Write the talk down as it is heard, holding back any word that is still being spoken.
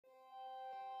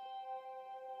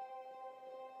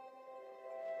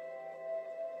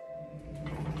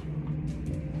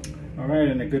All right,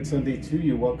 and a good Sunday to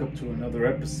you. Welcome to another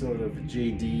episode of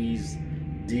JD's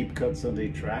Deep Cut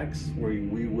Sunday Tracks, where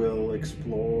we will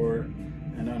explore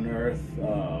and unearth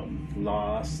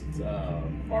lost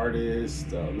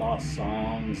artists, lost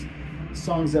songs,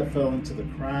 songs that fell into the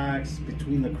cracks,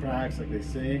 between the cracks, like they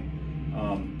say.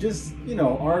 Just,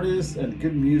 artists and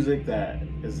good music that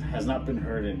has not been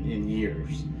heard in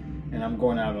years. And I'm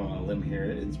going out on a limb here.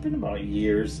 It's been about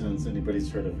years since anybody's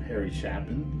heard of Harry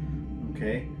Chapin.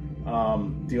 Okay.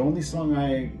 The only song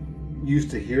I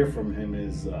used to hear from him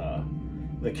is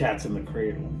The Cat's in the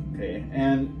Cradle. Okay.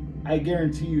 And I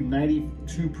guarantee you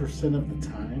 92% of the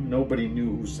time, nobody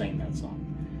knew who sang that song.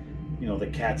 The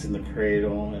Cat's in the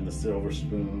Cradle and the Silver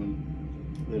Spoon,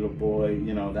 Little Boy,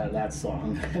 that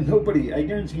song. I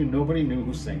guarantee you nobody knew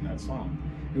who sang that song.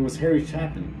 It was Harry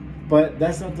Chapin. But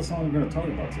that's not the song we're going to talk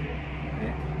about today.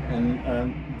 Okay?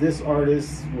 And this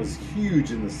artist was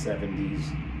huge in the 70s.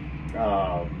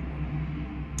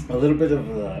 A little bit of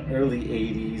the early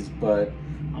 80s, but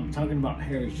I'm talking about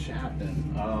Harry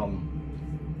Chapin.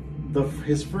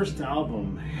 His first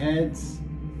album, Heads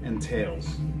and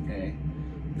Tails. Okay,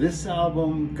 this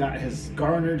album has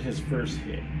garnered his first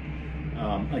hit.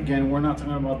 Again, we're not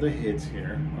talking about the hits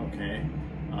here. Okay,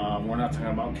 we're not talking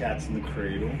about Cats in the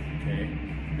Cradle. Okay,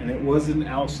 and it wasn't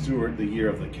Al Stewart, The Year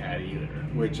of the Cat, either,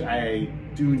 which I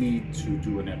do need to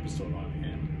do an episode on him.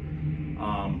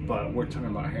 But we're talking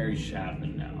about Harry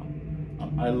Chapin now.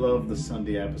 I love the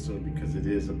Sunday episode because it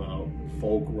is about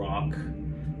folk rock,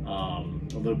 a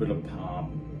little bit of pop.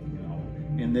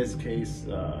 In this case,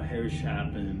 Harry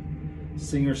Chapin,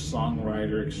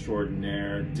 singer-songwriter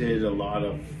extraordinaire, did a lot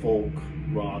of folk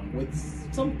rock with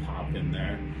some pop in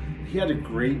there. He had a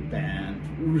great band,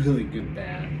 really good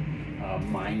band,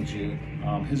 mind you.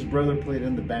 His brother played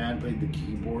in the band, played the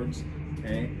keyboards.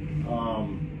 Okay,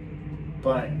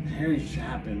 but Harry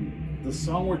Chapin, the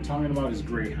song we're talking about is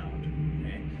Greyhound.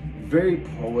 Very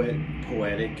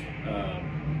poetic,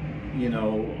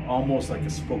 almost like a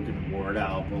spoken word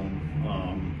album.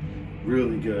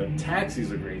 Really good.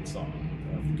 Taxi's a great song.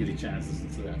 If you get a chance to listen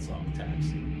to that song,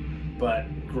 Taxi. But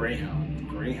Greyhound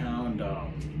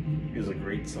is a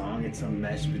great song. It's a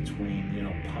mesh between,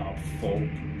 pop, folk,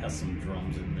 has some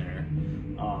drums in there.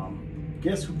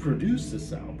 Guess who produced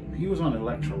this album? He was on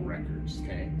Electro Records,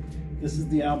 okay? This is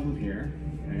the album here,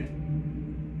 okay?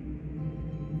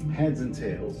 Heads and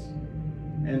Tails.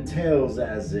 And tails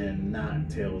as in not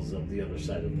tails of the other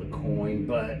side of the coin,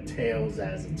 but tails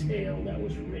as a tale that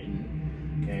was written.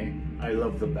 Okay, I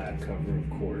love the back cover, of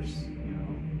course.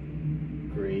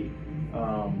 Great.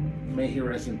 May he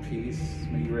rest in peace.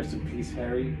 May you rest in peace,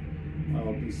 Harry.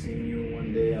 I'll be seeing you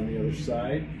one day on the other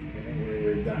side,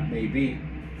 wherever that may be.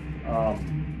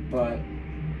 But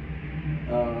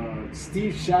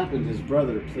Steve Chapin, his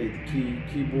brother, played the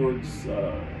keyboards,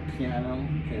 piano.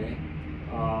 Okay.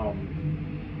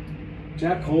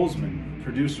 Jack Holzman,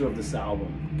 producer of this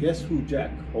album. Guess who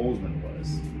Jack Holzman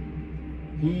was?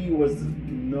 He was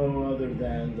no other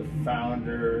than the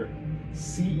founder,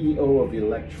 CEO of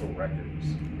Electro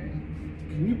Records. Okay.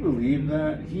 Can you believe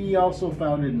that? He also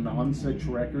founded Non-Such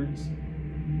Records.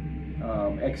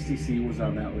 XTC was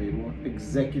on that label.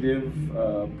 Executive,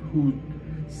 who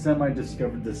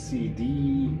semi-discovered the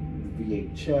CD, the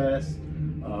VHS,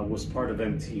 was part of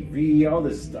MTV, all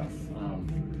this stuff.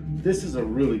 This is a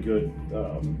really good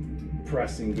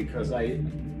pressing because I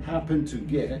happened to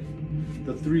get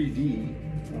the 3D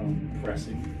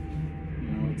pressing.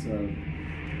 It's a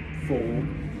fold.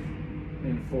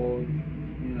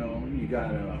 You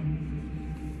got a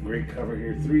great cover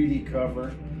here, 3D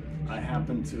cover. I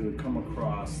happened to come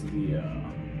across the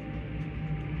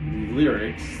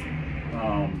lyrics,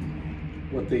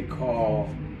 what they call,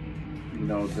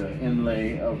 the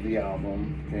inlay of the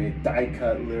album. Okay, die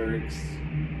cut lyrics.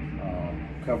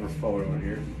 Cover photo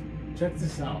here. Check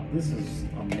this out. This is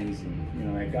amazing.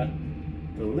 I got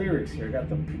the lyrics here. I got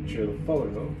the picture, the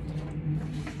photo.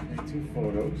 Okay, 2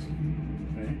 photos.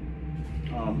 Okay.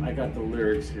 I got the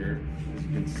lyrics here, as you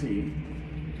can see.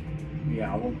 The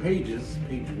album pages,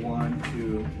 page 1,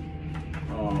 2.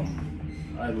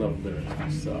 I love lyrics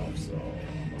myself, so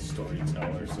I'm a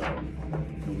storyteller. So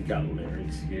we got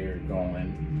lyrics here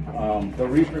going. The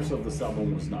repurpose of this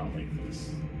album was not like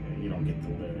this. You don't get the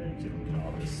lyrics, you don't get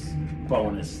all this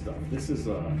bonus stuff. This is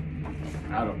a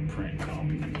out of print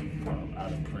copy,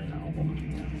 out of print album.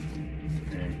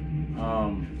 Okay.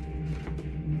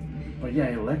 But yeah,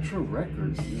 Electro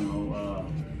Records,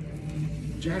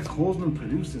 Jack Holzman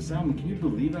produced this album. Can you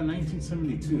believe that?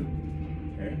 1972.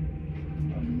 Okay.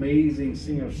 Amazing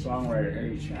singer-songwriter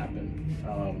Harry Chapin.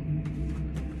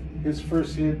 His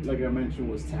first hit, like I mentioned,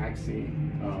 was Taxi.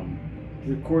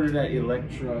 Recorded at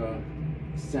Electra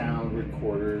Sound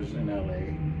Recorders in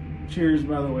LA. Cheers,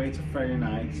 by the way, it's a Friday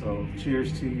night, so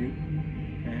cheers to you.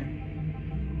 Okay.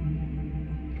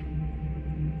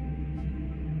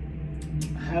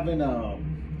 Having a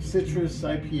citrus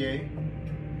IPA.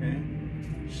 Okay.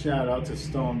 Shout out to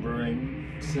Stone Brewing,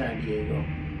 San Diego.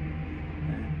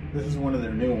 Okay. This is one of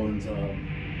their new ones. I'm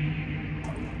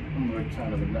a big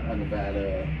fan of a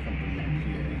Nevada company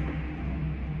IPA,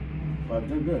 but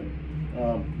they're good.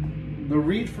 The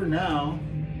read for now,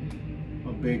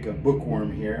 a big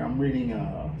bookworm here. I'm reading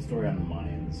a story on the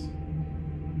Mayans,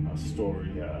 a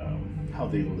story how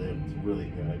they lived,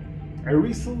 really good. I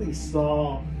recently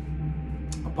saw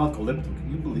Apocalypto.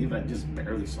 Can you believe I just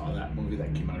barely saw that movie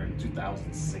that came out in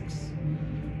 2006?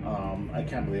 I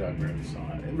can't believe I barely saw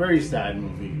it. A very sad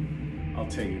movie, I'll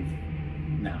tell you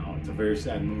now. It's a very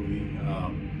sad movie.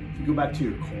 If you go back to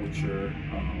your culture,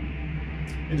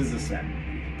 it is a sad movie.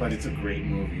 But it's a great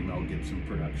movie. Mel Gibson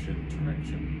production,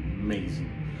 direction, amazing.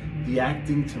 The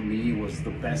acting to me was the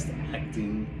best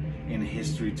acting in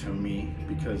history to me,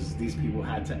 because these people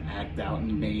had to act out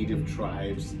native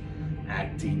tribes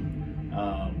acting.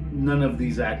 None of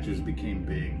these actors became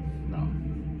big, no.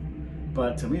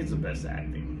 But to me, it's the best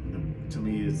acting. To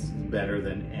me, it's better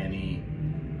than any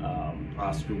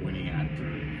Oscar-winning actor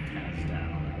hands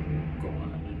down. I will go on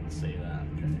and say that.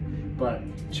 Okay. But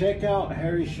check out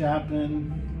Harry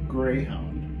Chapin.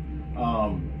 Greyhound.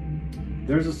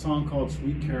 There's a song called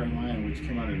Sweet Caroline, which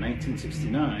came out in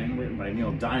 1969, written by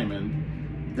Neil Diamond.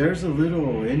 There's a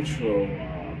little intro,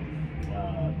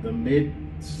 the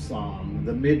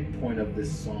midpoint of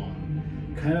this song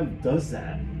kind of does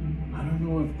that. I don't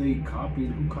know if they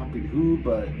copied who,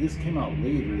 but this came out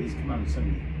later. This came out in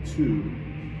 72.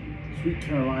 Sweet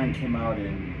Caroline came out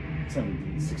in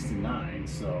 1969,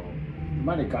 so you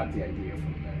might have got the idea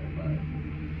from there, but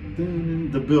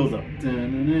the build up,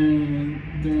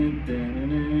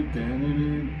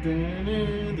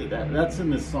 that's in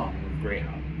this song with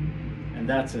Greyhound, and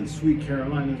that's in Sweet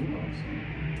Caroline as well. So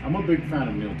I'm a big fan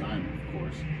of Neil Diamond, of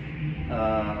course.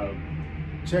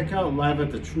 Check out Live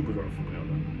at the Troubadour from Neil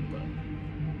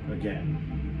Diamond, but again,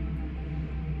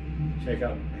 check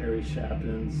out Harry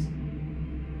Chapin's,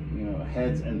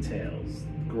 Heads and Tails,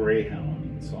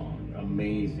 Greyhound song,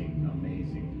 amazing.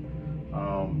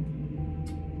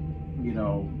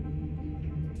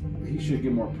 He should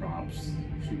get more props.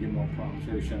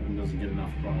 Harry Chapin doesn't get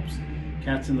enough props.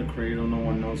 Cats in the Cradle, no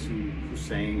one knows who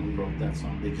sang, who wrote that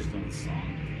song. They just know the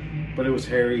song. But it was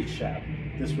Harry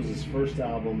Chapin. This was his first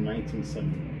album,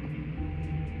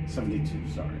 1972,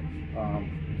 sorry.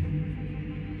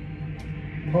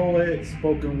 Poet,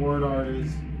 spoken word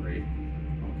artist, great.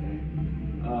 Okay.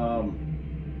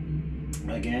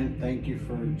 Again, thank you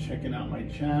for checking out my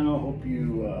channel. Hope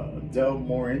you delve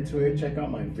more into it. Check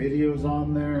out my videos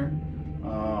on there.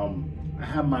 I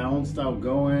have my own style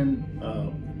going.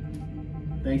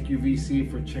 Thank you, VC,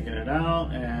 for checking it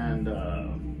out, and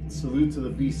salute to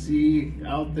the VC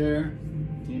out there.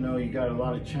 You got a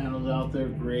lot of channels out there,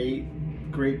 great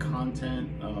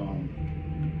content.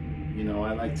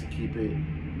 I like to keep it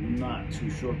not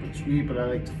too short but sweet, but I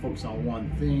like to focus on one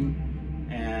thing.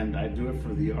 And I do it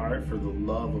for the art, for the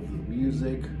love of the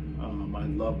music. I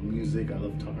love music. I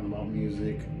love talking about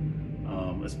music,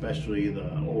 especially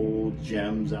the old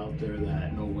gems out there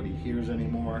that nobody hears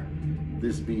anymore.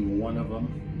 This being one of them.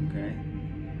 Okay.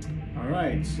 All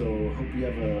right. So hope you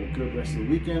have a good rest of the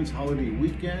weekends, holiday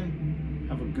weekend.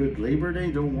 Have a good Labor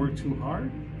Day. Don't work too hard,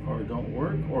 or don't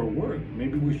work, or work.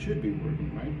 Maybe we should be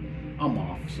working, right? I'm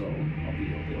off, so I'll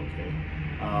be okay.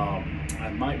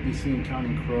 I might be seeing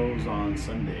Counting Crows on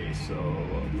Sunday, so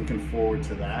looking forward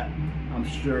to that. I'm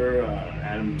sure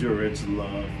Adam Duritz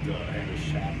loved Harry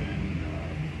Chapin,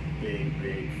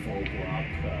 big folk rock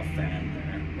fan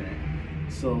there. Okay?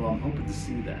 So I'm hoping to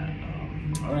see that.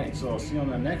 All right, so I'll see you on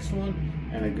the next one,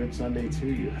 and a good Sunday to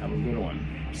you. Have a good one.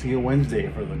 See you Wednesday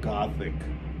for the Gothic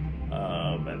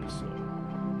episode.